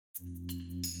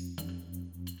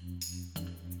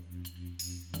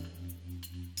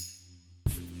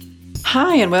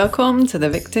Hi and welcome to the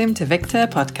Victim to Victor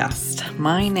podcast.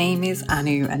 My name is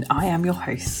Anu and I am your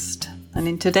host. And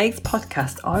in today's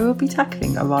podcast, I will be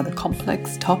tackling a rather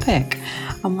complex topic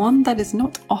and one that is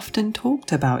not often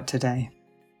talked about today.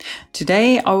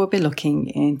 Today, I will be looking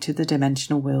into the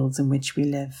dimensional worlds in which we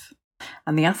live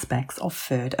and the aspects of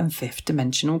third and fifth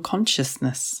dimensional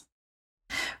consciousness.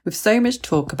 With so much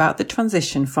talk about the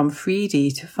transition from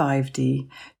 3D to 5D,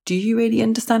 do you really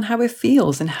understand how it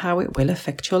feels and how it will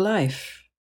affect your life?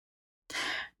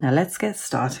 Now let's get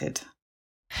started.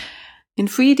 In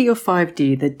 3D or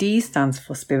 5D, the D stands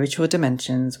for spiritual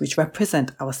dimensions, which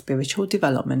represent our spiritual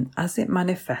development as it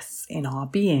manifests in our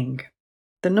being.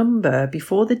 The number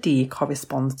before the D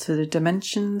corresponds to the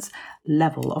dimension's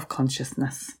level of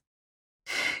consciousness.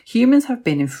 Humans have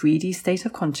been in 3D state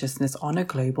of consciousness on a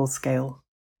global scale.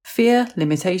 Fear,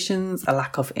 limitations, a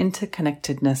lack of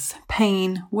interconnectedness,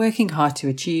 pain, working hard to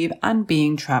achieve, and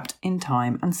being trapped in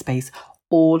time and space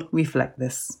all reflect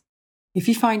this. If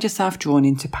you find yourself drawn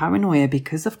into paranoia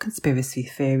because of conspiracy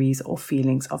theories or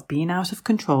feelings of being out of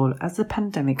control as the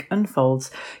pandemic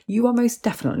unfolds, you are most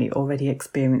definitely already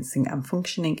experiencing and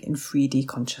functioning in 3D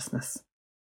consciousness.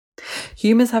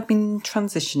 Humans have been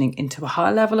transitioning into a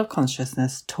higher level of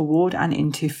consciousness toward and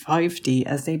into 5D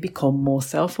as they become more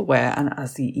self-aware and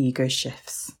as the ego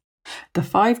shifts. The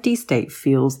 5D state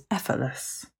feels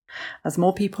effortless. As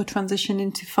more people transition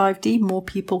into 5D, more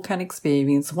people can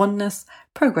experience oneness,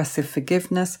 progressive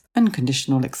forgiveness,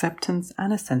 unconditional acceptance,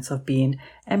 and a sense of being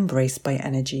embraced by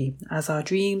energy as our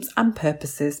dreams and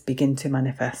purposes begin to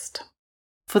manifest.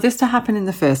 For this to happen in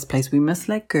the first place, we must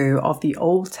let go of the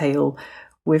old tale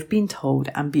we've been told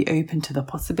and be open to the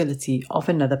possibility of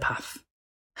another path.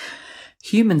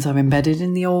 Humans are embedded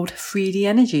in the old 3D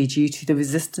energy due to the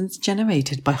resistance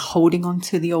generated by holding on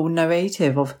to the old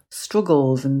narrative of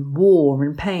struggles and war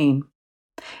and pain.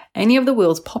 Any of the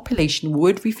world's population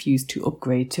would refuse to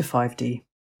upgrade to 5D.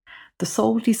 The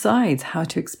soul decides how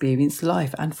to experience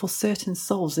life, and for certain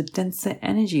souls, the denser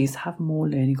energies have more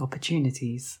learning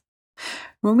opportunities.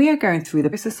 When we are going through the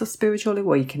process of spiritual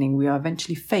awakening, we are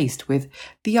eventually faced with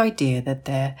the idea that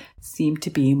there seem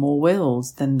to be more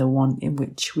worlds than the one in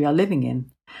which we are living in,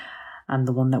 and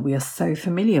the one that we are so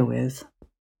familiar with.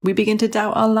 We begin to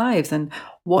doubt our lives and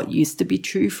what used to be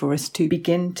true for us to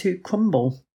begin to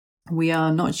crumble. We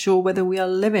are not sure whether we are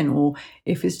living or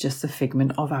if it's just a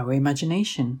figment of our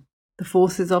imagination. The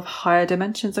forces of higher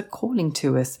dimensions are calling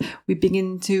to us. We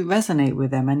begin to resonate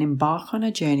with them and embark on a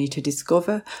journey to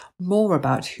discover more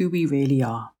about who we really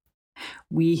are.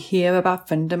 We hear about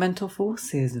fundamental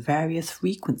forces, various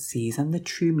frequencies, and the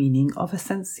true meaning of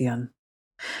ascension.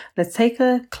 Let's take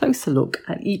a closer look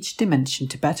at each dimension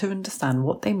to better understand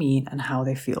what they mean and how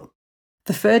they feel.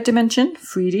 The third dimension,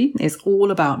 3D, is all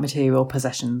about material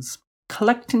possessions,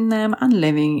 collecting them and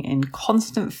living in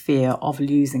constant fear of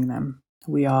losing them.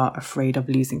 We are afraid of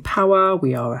losing power.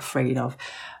 We are afraid of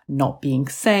not being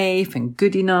safe and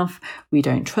good enough. We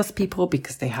don't trust people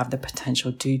because they have the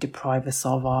potential to deprive us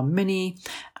of our money.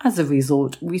 As a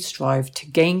result, we strive to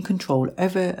gain control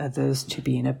over others to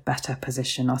be in a better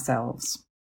position ourselves.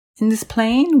 In this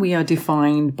plane, we are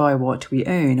defined by what we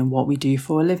own and what we do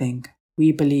for a living.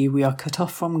 We believe we are cut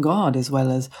off from God as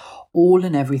well as all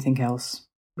and everything else.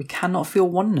 We cannot feel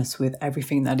oneness with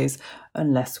everything that is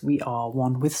unless we are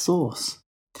one with Source.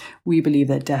 We believe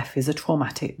that death is a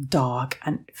traumatic, dark,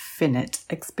 and finite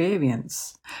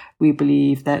experience. We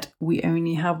believe that we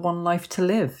only have one life to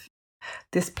live.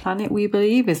 This planet, we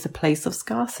believe, is a place of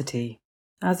scarcity.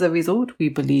 As a result, we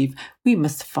believe we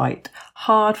must fight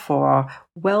hard for our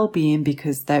well-being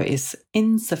because there is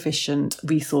insufficient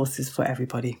resources for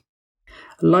everybody.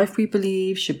 Life, we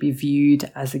believe, should be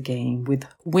viewed as a game with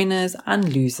winners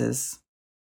and losers.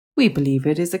 We believe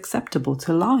it is acceptable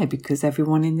to lie because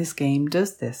everyone in this game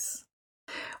does this.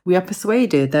 We are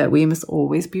persuaded that we must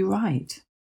always be right.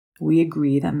 We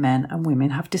agree that men and women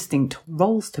have distinct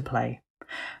roles to play.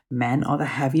 Men are the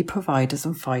heavy providers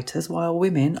and fighters, while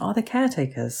women are the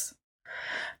caretakers.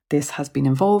 This has been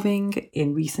evolving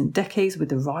in recent decades with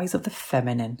the rise of the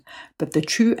feminine, but the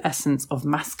true essence of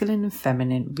masculine and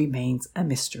feminine remains a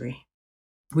mystery.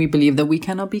 We believe that we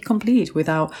cannot be complete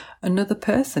without another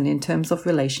person in terms of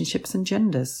relationships and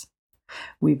genders.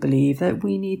 We believe that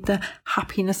we need the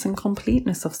happiness and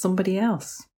completeness of somebody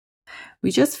else.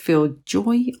 We just feel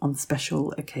joy on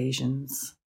special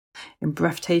occasions. In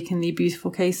breathtakingly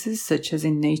beautiful cases, such as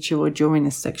in nature or during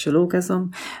a sexual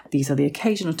orgasm, these are the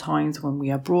occasional times when we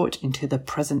are brought into the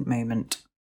present moment.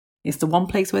 It's the one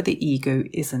place where the ego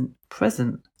isn't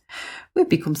present. We've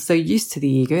become so used to the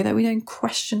ego that we don't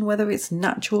question whether it's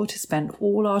natural to spend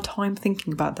all our time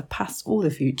thinking about the past or the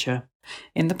future.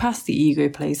 In the past, the ego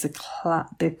plays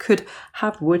the could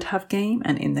have, would have game,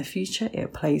 and in the future,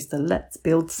 it plays the let's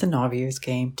build scenarios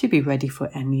game to be ready for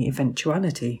any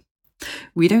eventuality.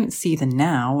 We don't see the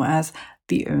now as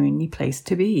the only place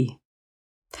to be.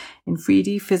 In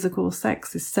 3D, physical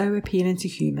sex is so appealing to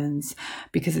humans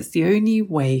because it's the only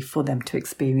way for them to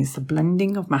experience the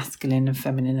blending of masculine and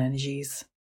feminine energies.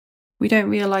 We don't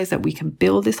realise that we can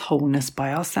build this wholeness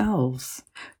by ourselves.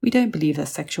 We don't believe that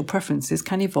sexual preferences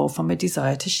can evolve from a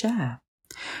desire to share.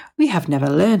 We have never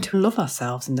learned to love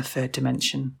ourselves in the third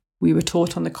dimension. We were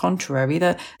taught on the contrary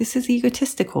that this is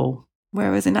egotistical,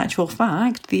 whereas in actual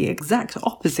fact, the exact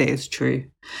opposite is true.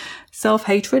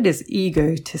 Self-hatred is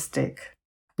egotistic,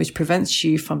 which prevents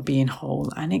you from being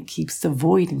whole, and it keeps the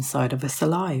void inside of us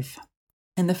alive.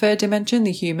 In the third dimension,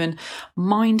 the human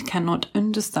mind cannot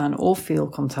understand or feel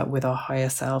contact with our higher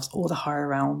selves or the higher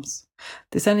realms.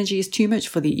 This energy is too much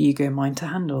for the ego mind to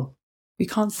handle. We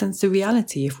can't sense the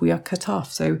reality if we are cut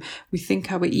off, so we think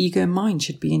our ego mind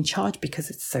should be in charge because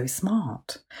it's so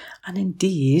smart. And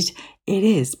indeed, it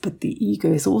is, but the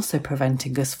ego is also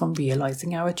preventing us from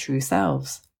realizing our true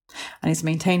selves. And it's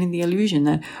maintaining the illusion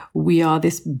that we are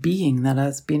this being that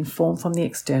has been formed from the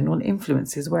external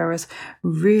influences, whereas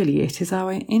really it is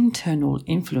our internal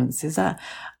influences that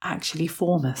actually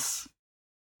form us.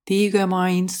 The ego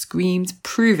mind screams,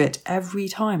 "Prove it," every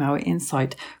time our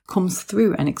insight comes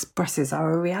through and expresses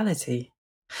our reality.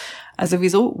 As a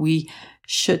result, we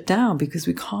shut down because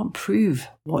we can't prove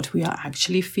what we are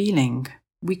actually feeling.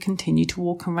 We continue to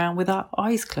walk around with our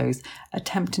eyes closed,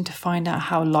 attempting to find out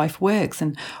how life works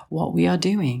and what we are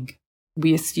doing.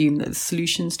 We assume that the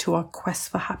solutions to our quest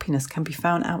for happiness can be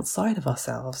found outside of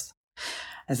ourselves.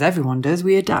 As everyone does,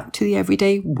 we adapt to the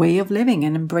everyday way of living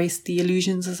and embrace the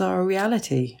illusions as our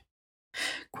reality.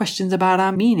 Questions about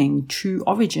our meaning, true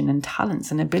origin, and talents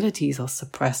and abilities are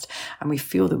suppressed, and we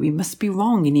feel that we must be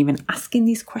wrong in even asking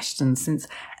these questions since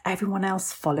everyone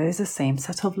else follows the same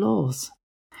set of laws.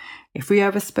 If we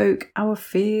ever spoke our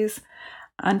fears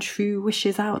and true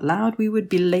wishes out loud, we would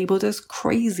be labelled as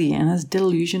crazy and as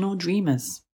delusional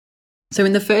dreamers. So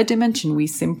in the third dimension, we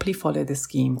simply follow the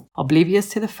scheme, oblivious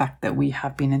to the fact that we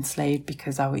have been enslaved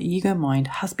because our ego mind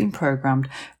has been programmed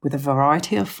with a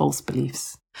variety of false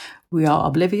beliefs. We are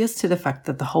oblivious to the fact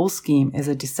that the whole scheme is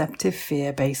a deceptive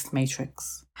fear-based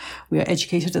matrix. We are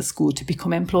educated at school to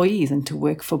become employees and to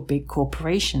work for big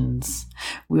corporations.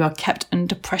 We are kept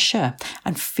under pressure,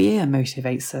 and fear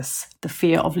motivates us. The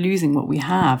fear of losing what we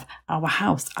have, our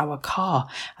house, our car,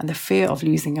 and the fear of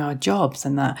losing our jobs,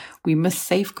 and that we must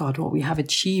safeguard what we have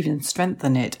achieved and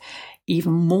strengthen it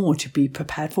even more to be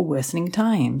prepared for worsening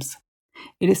times.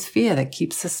 It is fear that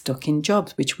keeps us stuck in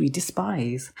jobs which we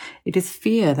despise. It is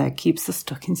fear that keeps us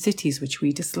stuck in cities which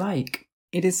we dislike.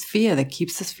 It is fear that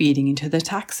keeps us feeding into the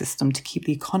tax system to keep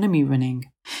the economy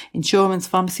running. Insurance,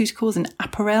 pharmaceuticals, and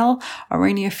apparel are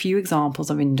only a few examples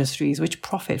of industries which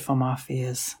profit from our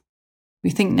fears.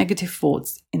 We think negative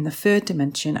thoughts in the third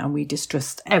dimension and we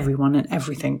distrust everyone and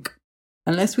everything.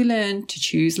 Unless we learn to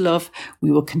choose love,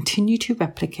 we will continue to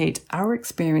replicate our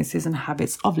experiences and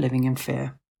habits of living in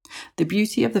fear. The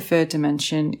beauty of the third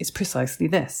dimension is precisely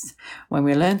this. When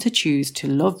we learn to choose to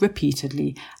love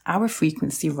repeatedly, our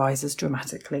frequency rises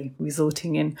dramatically,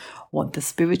 resulting in what the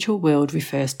spiritual world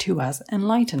refers to as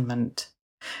enlightenment.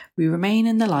 We remain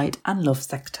in the light and love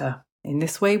sector. In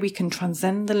this way, we can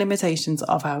transcend the limitations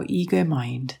of our ego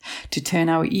mind. To turn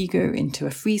our ego into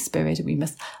a free spirit, we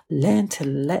must learn to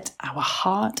let our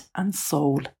heart and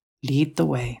soul lead the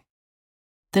way.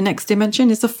 The next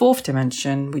dimension is the fourth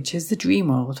dimension, which is the dream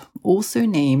world, also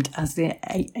named as the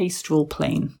astral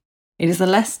plane. It is a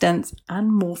less dense and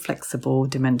more flexible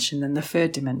dimension than the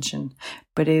third dimension,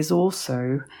 but it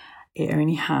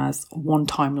only has one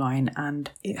timeline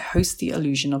and it hosts the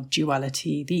illusion of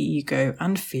duality, the ego,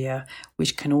 and fear,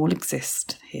 which can all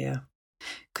exist here.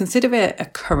 Consider it a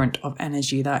current of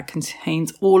energy that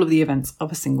contains all of the events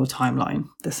of a single timeline.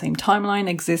 The same timeline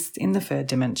exists in the third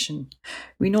dimension.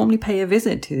 We normally pay a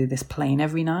visit to this plane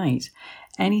every night.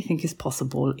 Anything is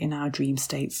possible in our dream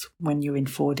states when you're in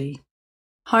 4D.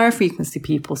 Higher frequency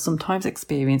people sometimes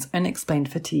experience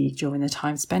unexplained fatigue during the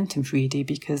time spent in 3D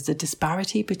because the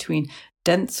disparity between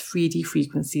dense 3D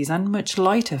frequencies and much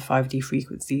lighter 5D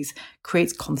frequencies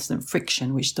creates constant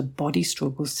friction which the body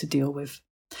struggles to deal with.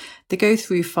 They go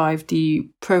through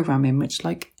 5D programming much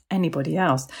like anybody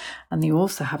else, and they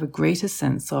also have a greater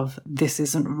sense of this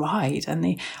isn't right, and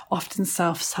they often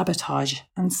self-sabotage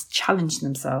and challenge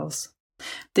themselves.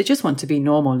 They just want to be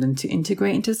normal and to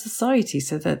integrate into society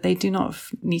so that they do not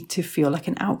need to feel like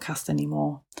an outcast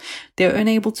anymore. They're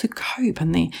unable to cope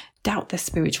and they doubt their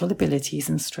spiritual abilities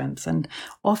and strengths and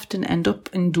often end up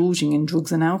indulging in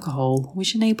drugs and alcohol,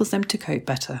 which enables them to cope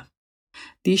better.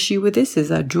 The issue with this is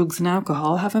that drugs and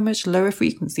alcohol have a much lower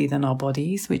frequency than our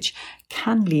bodies, which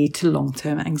can lead to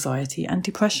long-term anxiety and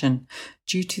depression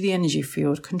due to the energy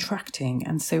field contracting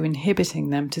and so inhibiting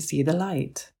them to see the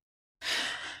light.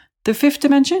 The fifth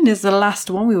dimension is the last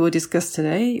one we will discuss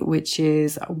today, which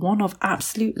is one of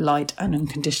absolute light and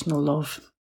unconditional love,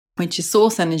 which is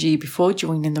source energy before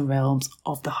joining the realms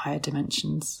of the higher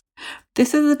dimensions.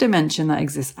 This is a dimension that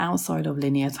exists outside of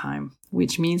linear time,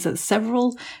 which means that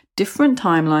several different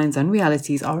timelines and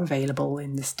realities are available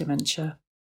in this dimension.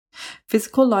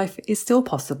 Physical life is still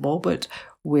possible, but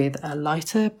with a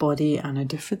lighter body and a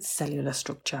different cellular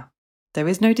structure. There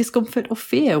is no discomfort or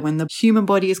fear when the human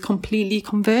body is completely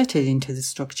converted into the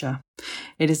structure.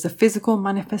 It is the physical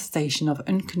manifestation of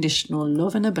unconditional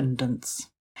love and abundance.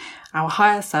 Our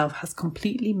higher self has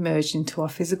completely merged into our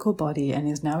physical body and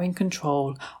is now in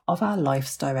control of our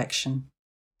life's direction.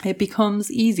 It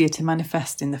becomes easier to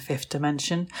manifest in the fifth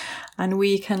dimension, and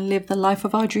we can live the life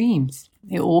of our dreams.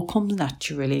 It all comes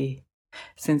naturally,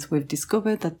 since we've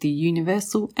discovered that the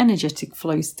universal energetic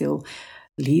flow still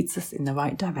leads us in the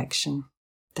right direction.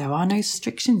 There are no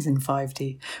restrictions in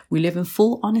 5D. We live in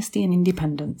full honesty and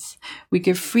independence. We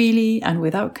give freely and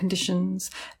without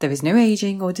conditions. There is no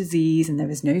aging or disease, and there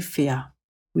is no fear.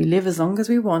 We live as long as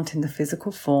we want in the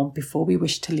physical form before we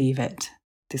wish to leave it.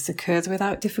 This occurs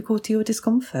without difficulty or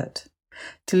discomfort.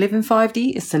 To live in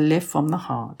 5D is to live from the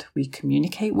heart. We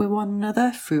communicate with one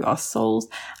another through our souls,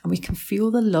 and we can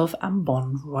feel the love and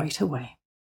bond right away.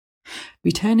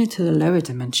 Returning to the lower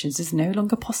dimensions is no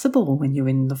longer possible when you're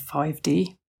in the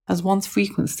 5D, as one's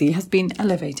frequency has been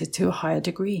elevated to a higher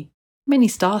degree. Many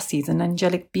starseeds and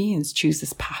angelic beings choose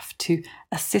this path to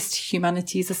assist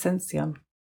humanity's ascension.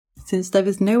 Since there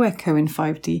is no echo in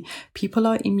 5D, people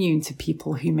are immune to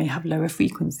people who may have lower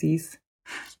frequencies.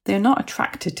 They are not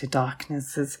attracted to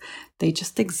darkness as they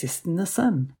just exist in the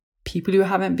sun. People who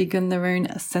haven't begun their own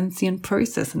ascension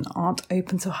process and aren't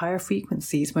open to higher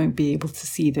frequencies won't be able to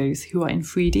see those who are in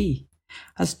 3D.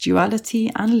 As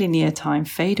duality and linear time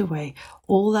fade away,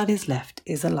 all that is left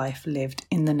is a life lived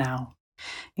in the now.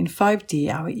 In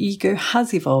 5D, our ego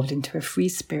has evolved into a free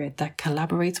spirit that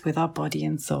collaborates with our body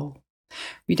and soul.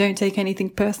 We don't take anything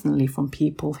personally from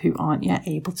people who aren't yet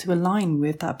able to align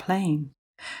with that plane.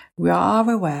 We are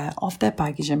aware of their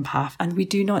baggage and path, and we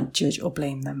do not judge or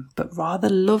blame them, but rather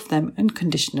love them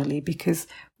unconditionally because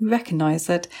we recognize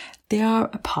that they are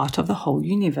a part of the whole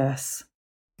universe.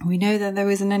 We know that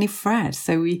there isn't any threat,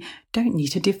 so we don't need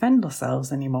to defend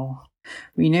ourselves anymore.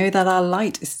 We know that our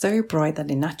light is so bright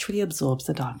that it naturally absorbs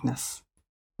the darkness.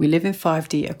 We live in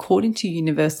 5D according to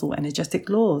universal energetic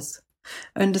laws,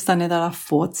 understanding that our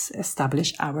thoughts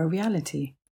establish our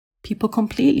reality. People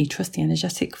completely trust the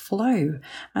energetic flow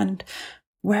and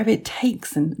where it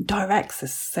takes and directs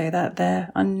us so that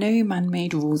there are no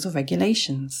man-made rules or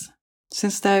regulations.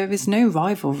 Since there is no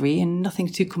rivalry and nothing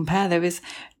to compare, there is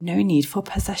no need for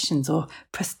possessions or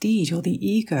prestige or the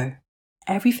ego.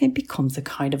 Everything becomes a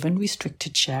kind of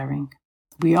unrestricted sharing.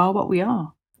 We are what we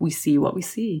are. We see what we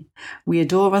see. We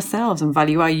adore ourselves and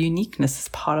value our uniqueness as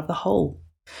part of the whole.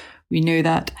 We know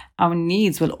that our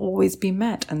needs will always be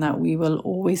met and that we will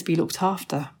always be looked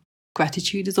after.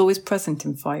 Gratitude is always present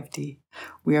in 5D.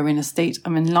 We are in a state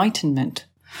of enlightenment,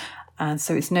 and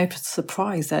so it's no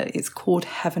surprise that it's called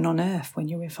heaven on earth when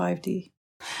you're in 5D.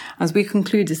 As we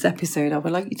conclude this episode, I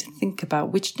would like you to think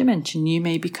about which dimension you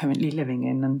may be currently living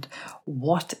in and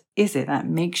what is it that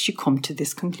makes you come to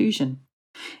this conclusion.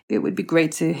 It would be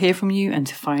great to hear from you and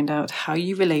to find out how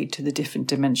you relate to the different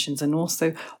dimensions and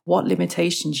also what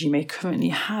limitations you may currently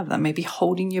have that may be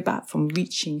holding you back from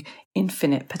reaching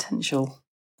infinite potential.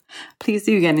 Please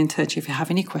do get in touch if you have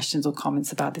any questions or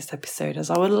comments about this episode, as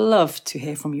I would love to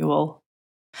hear from you all.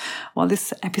 While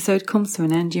this episode comes to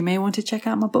an end, you may want to check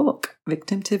out my book,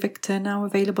 Victim to Victor, now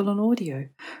available on audio,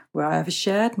 where I have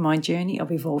shared my journey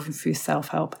of evolving through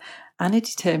self-help and a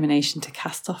determination to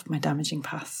cast off my damaging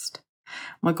past.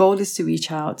 My goal is to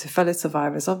reach out to fellow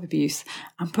survivors of abuse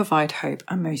and provide hope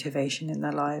and motivation in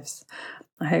their lives.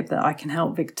 I hope that I can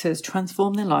help victors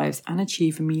transform their lives and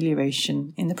achieve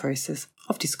amelioration in the process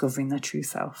of discovering their true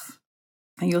self.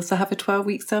 I also have a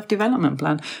 12-week self-development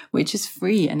plan, which is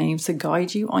free and aims to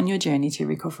guide you on your journey to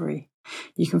recovery.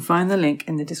 You can find the link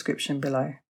in the description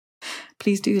below.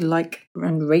 Please do like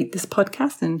and rate this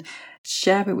podcast and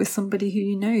share it with somebody who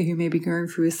you know who may be going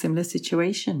through a similar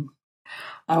situation.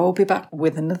 I will be back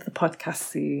with another podcast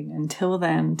soon. Until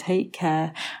then, take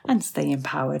care and stay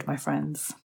empowered, my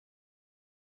friends.